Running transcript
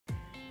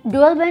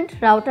Dual band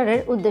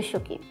রাউটারের উদ্দেশ্য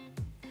কি?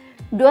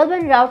 Dual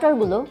band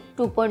রাউটারগুলো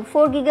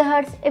 2.4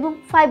 GHz এবং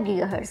 5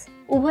 GHz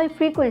উভয়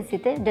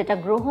ফ্রিকোয়েন্সিতে ডেটা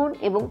গ্রহণ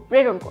এবং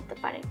প্রেরণ করতে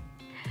পারে।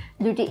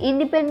 দুটি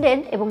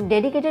ইন্ডিপেন্ডেন্ট এবং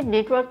ডেডিকেটেড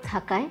নেটওয়ার্ক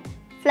থাকায়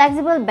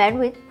ফ্লেক্সিবল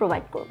ব্যান্ডউইথ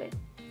প্রোভাইড করবে।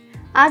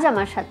 আজ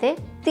আমার সাথে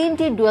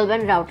তিনটি ডুয়াল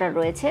ব্যান্ড রাউটার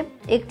রয়েছে।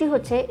 একটি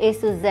হচ্ছে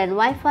Asus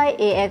ZenWiFi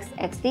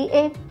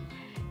AX60A,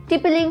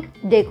 TP-Link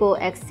Deco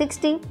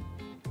X60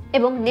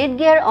 এবং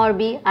Netgear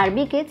Orbi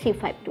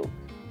𝗵𝗵𝗙𝗪352।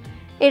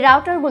 এই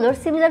রাউটারগুলোর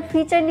সিমিলার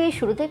ফিচার নিয়ে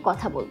শুরুতে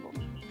কথা বলবো।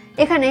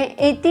 এখানে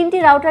এই তিনটি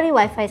রাউটারই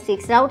Wi-Fi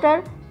 6 রাউটার।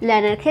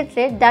 ল্যানের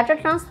ক্ষেত্রে data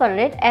transfer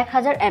rate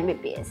 1000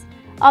 Mbps,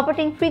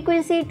 operating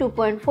frequency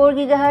 2.4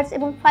 GHz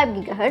এবং 5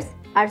 GHz,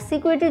 আর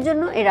সিকিউরিটির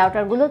জন্য এই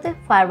রাউটারগুলোতে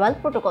ফায়ারওয়াল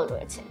প্রোটোকল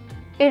রয়েছে।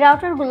 এই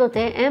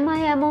রাউটারগুলোতে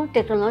MIMO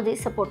টেকনোলজি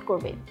সাপোর্ট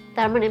করবে,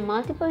 তার মানে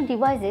মাল্টিপল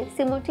ডিভাইসে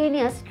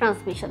সিমultaneous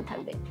ট্রান্সমিশন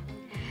থাকবে।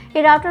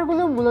 এই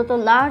রাউটারগুলো মূলত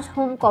লার্জ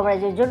হোম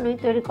কভারেজের জন্যই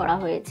তৈরি করা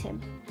হয়েছে।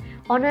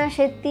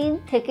 অনায়াসে 3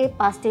 থেকে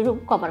 5টি রুম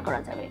কভার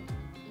করা যাবে।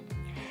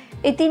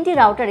 এই তিনটি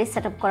রাউটারে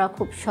সেটআপ করা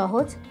খুব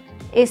সহজ।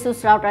 Asus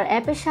রাউটার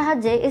অ্যাপের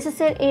সাহায্যে Asus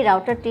এর এই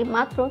রাউটারটি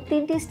মাত্র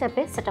 3টি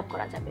স্টেপে সেটআপ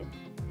করা যাবে।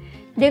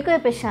 Deco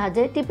অ্যাপের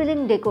সাহায্যে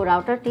TP-Link Deco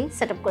রাউটারটি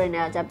সেটআপ করে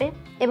নেওয়া যাবে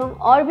এবং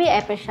Orbi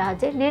অ্যাপের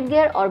সাহায্যে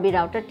Netgear Orbi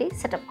রাউটারটি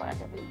সেটআপ করা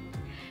যাবে।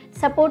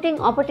 সাপোর্টিং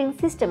অপারেটিং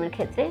সিস্টেমের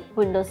ক্ষেত্রে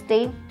Windows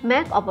 10,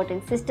 Mac operating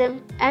system,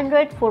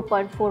 Android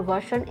 4.4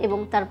 version এবং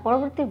তার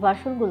পরবর্তী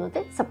ভার্সনগুলোতে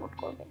সাপোর্ট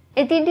করবে।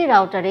 এই তিনটি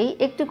রাউটারেই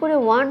একটি করে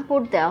 1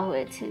 পোর্ট দেওয়া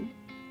হয়েছে।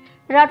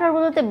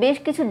 রাউটারগুলোতে বেশ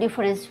কিছু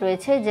ডিফারেন্স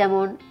রয়েছে,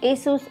 যেমন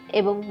Asus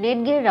এবং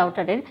Netgear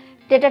রাউটারের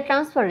data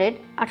transfer rate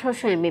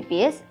 1800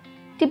 Mbps,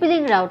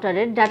 TP-Link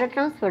রাউটারের data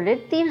transfer rate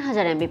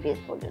 3000 Mbps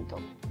পর্যন্ত।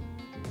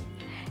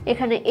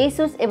 এখানে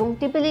Asus এবং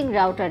TP-Link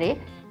রাউটারে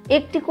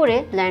একটি করে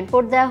ল্যান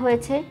পোর্ট দেওয়া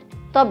হয়েছে,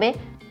 তবে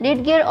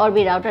Netgear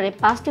Orbi রাউটারে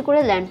 5টি করে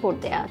ল্যান পোর্ট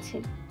দেওয়া আছে।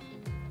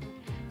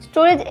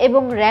 স্টোরেজ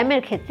এবং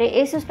র্যামের ক্ষেত্রে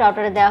Asus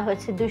রাউটারে দেওয়া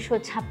হয়েছে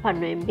 256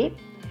 MB,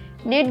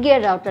 Netgear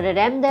রাউটারে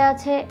র্যাম দেওয়া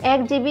আছে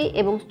 1 GB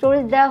এবং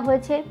স্টোরেজ দেওয়া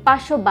হয়েছে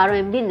 512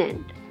 MB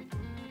NAND।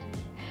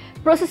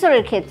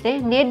 প্রসেসরের ক্ষেত্রে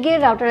Netgear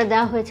রাউটারে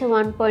দেওয়া হয়েছে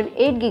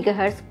 1.8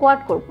 GHz কোয়াড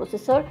কোর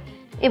প্রসেসর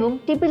এবং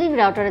TP-Link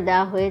রাউটারে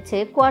দেওয়া হয়েছে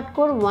কোয়াড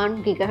কোর 1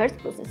 GHz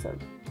প্রসেসর।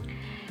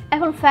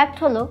 এখন ফ্যাক্ট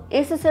হলো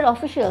Asus এর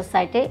অফিসিয়াল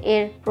সাইটে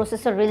এর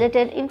প্রসেসর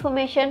রিলেটেড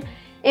ইনফরমেশন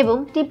এবং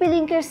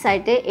TP-Link এর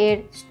সাইটে এর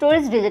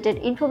স্টোরেজ রিলেটেড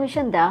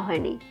ইনফরমেশন দেওয়া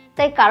হয়নি,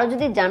 তাই কারো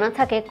যদি জানা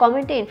থাকে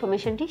কমেন্টে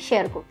ইনফরমেশনটি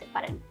শেয়ার করতে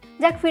পারেন।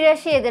 যাক, ফিরে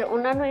আসি এদের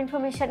অন্যান্য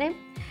ইনফরমেশনে।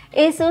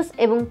 Asus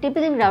এবং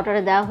TP-Link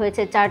রাউটারে দেওয়া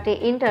হয়েছে 4টি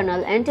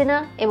ইন্টারনাল অ্যান্টেনা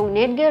এবং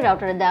Netgear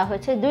রাউটারে দেওয়া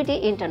হয়েছে 2টি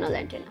internal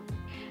antenna.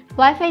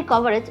 Wifi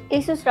coverage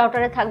Asus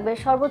রাউটারে থাকবে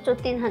সর্বোচ্চ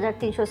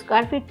 3300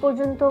 স্কয়ার ফিট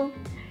পর্যন্ত,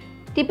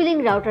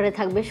 TP-Link রাউটারে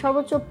থাকবে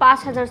সর্বোচ্চ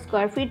 5000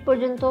 স্কয়ার ফিট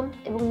পর্যন্ত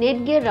এবং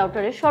Netgear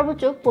রাউটারে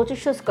সর্বোচ্চ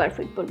 2500 স্কয়ার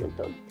ফিট পর্যন্ত।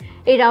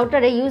 এই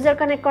রাউটারে ইউজার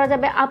কানেক্ট করা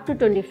যাবে up to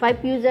 25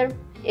 user,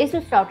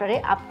 Asus রাউটারে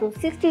up to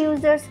 60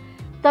 users,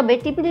 তবে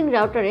TP-Link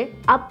রাউটারে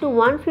up to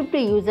 150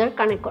 user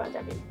connect করা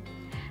যাবে।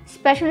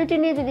 স্পেশালিটি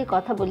নিয়ে যদি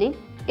কথা বলি,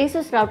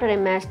 Asus রাউটারে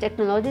ম্যাশ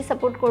টেকনোলজি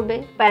সাপোর্ট করবে,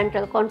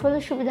 প্যারেন্টাল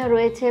কন্ট্রোলের সুবিধা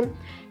রয়েছে,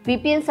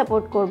 VPN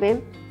সাপোর্ট করবে,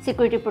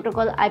 সিকিউরিটি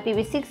প্রোটোকল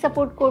IPv6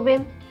 সাপোর্ট করবে,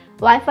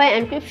 wifi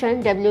encryption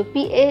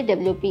WPA,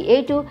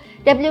 WPA2,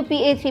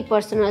 WPA3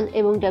 personal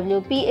এবং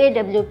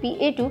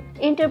WPA2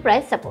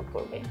 এন্টারপ্রাইজ সাপোর্ট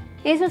করবে।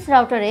 Asus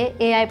রাউটারে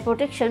AI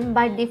protection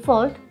by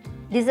default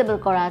disable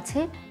করা আছে,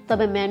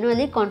 তবে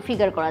ম্যানুয়ালি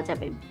কনফিগার করা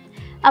যাবে।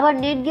 আবার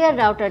Netgear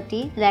রাউটারটি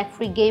lag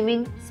free gaming,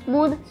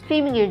 smooth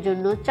streaming এর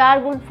জন্য 4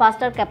 গুণ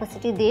ফাস্টার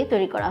ক্যাপাসিটি দিয়ে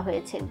তৈরি করা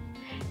হয়েছে।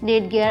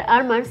 Netgear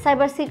আর্মার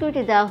সাইবার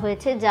সিকিউরিটি দেওয়া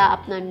হয়েছে, যা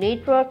আপনার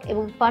নেটওয়ার্ক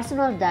এবং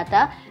পার্সোনাল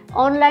ডাটা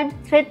অনলাইন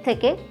থ্রেট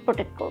থেকে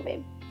প্রোটেক্ট করবে।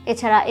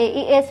 এছাড়া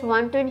AES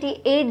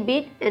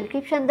 128-বিট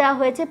এনক্রিপশন দেওয়া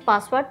হয়েছে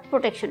পাসওয়ার্ড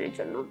প্রোটেকশনের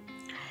জন্য।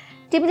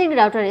 TP-Link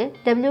রাউটারে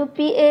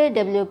WPA,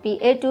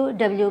 WPA2,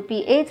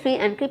 WPA3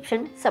 encryption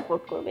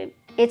support করবে।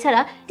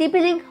 এছাড়া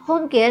TP-Link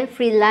home care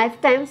free life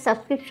time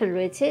subscription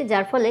রয়েছে,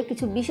 যার ফলে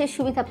কিছু বিশেষ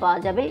সুবিধা পাওয়া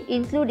যাবে,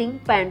 including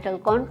parental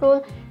control,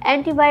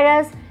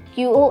 antivirus,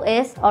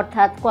 QoS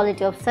অর্থাৎ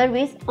quality of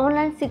service,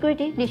 online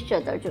security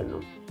নিশ্চয়তার জন্য।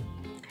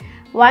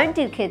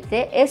 ওয়ারেন্টির ক্ষেত্রে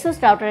Asus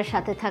রাউটারের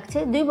সাথে থাকছে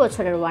 2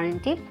 বছরের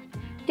ওয়ারেন্টি,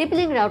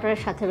 TP-Link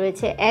রাউটারের সাথে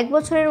রয়েছে 1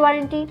 বছরের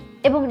ওয়ারেন্টি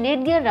এবং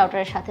Netgear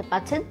রাউটারের সাথে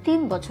পাচ্ছেন 3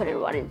 বছরের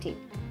ওয়ারেন্টি।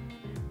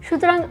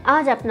 সুতরাং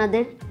আজ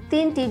আপনাদের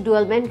 3টি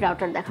ডুয়াল ব্যান্ড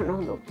রাউটার দেখানো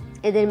হলো।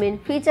 এদের মেন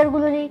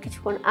ফিচারগুলো নিয়ে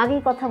কিছুক্ষণ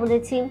আগেই কথা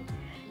বলেছি।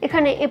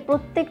 এখানে এই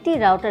প্রত্যেকটি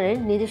রাউটারের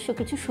নিজস্ব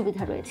কিছু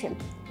সুবিধা রয়েছে,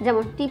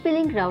 যেমন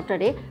TP-Link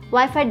রাউটারে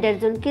ওয়াইফাই ডেড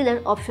জোন কিলার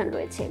অপশন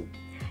রয়েছে,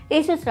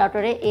 Asus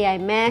রাউটারে AI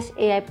mash,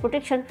 AI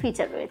protection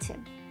feature রয়েছে,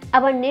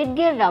 আবার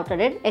Netgear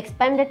রাউটারের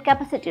এক্সপ্যান্ডেড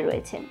ক্যাপাসিটি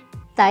রয়েছে।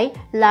 তাই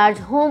লার্জ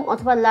হোম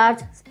অথবা লার্জ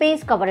স্পেস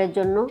কভারের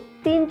জন্য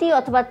 3টি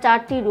অথবা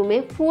 4টি রুমে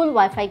ফুল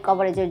ওয়াইফাই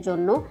কভারেজের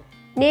জন্য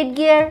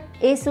Netgear,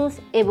 Asus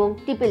এবং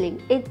TP-Link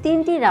এই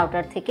 3টি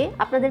রাউটার থেকে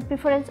আপনাদের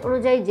প্রিফারেন্স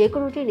অনুযায়ী যে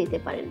কোনোটি নিতে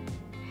পারেন।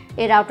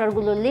 এই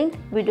রাউটারগুলোর লিঙ্ক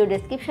ভিডিও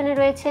ডেসক্রিপশনে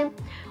রয়েছে।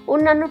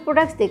 অন্যান্য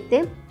প্রোডাক্টস দেখতে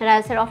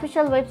রায়ান্সের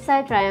অফিসিয়াল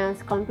ওয়েবসাইট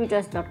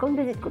rayanscomputers.com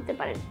ভিজিট করতে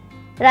পারেন।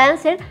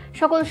 রায়ান্সের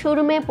সকল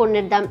শোরুমে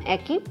পণ্যের দাম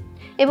একই,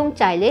 এবং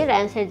চাইলে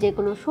র্যান্সের যে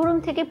কোনো শোরুম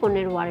থেকে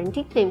পণ্যের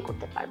ওয়ারেন্টি ক্লেম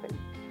করতে পারবেন।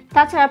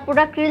 তাছাড়া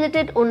প্রোডাক্ট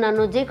রিলেটেড অন্যান্য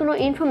যে কোনো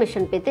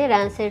ইনফরমেশন পেতে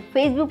র্যান্সের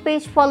ফেসবুক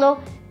পেজ ফলো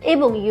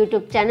এবং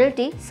ইউটিউব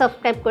চ্যানেলটি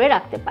সাবস্ক্রাইব করে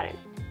রাখতে পারেন।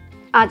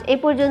 আজ এ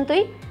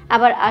পর্যন্তই,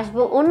 আবার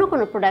আসবো অন্য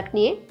কোনো প্রোডাক্ট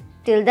নিয়ে।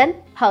 টিল দেন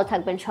ভালো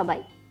থাকবেন সবাই,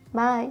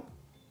 বাই।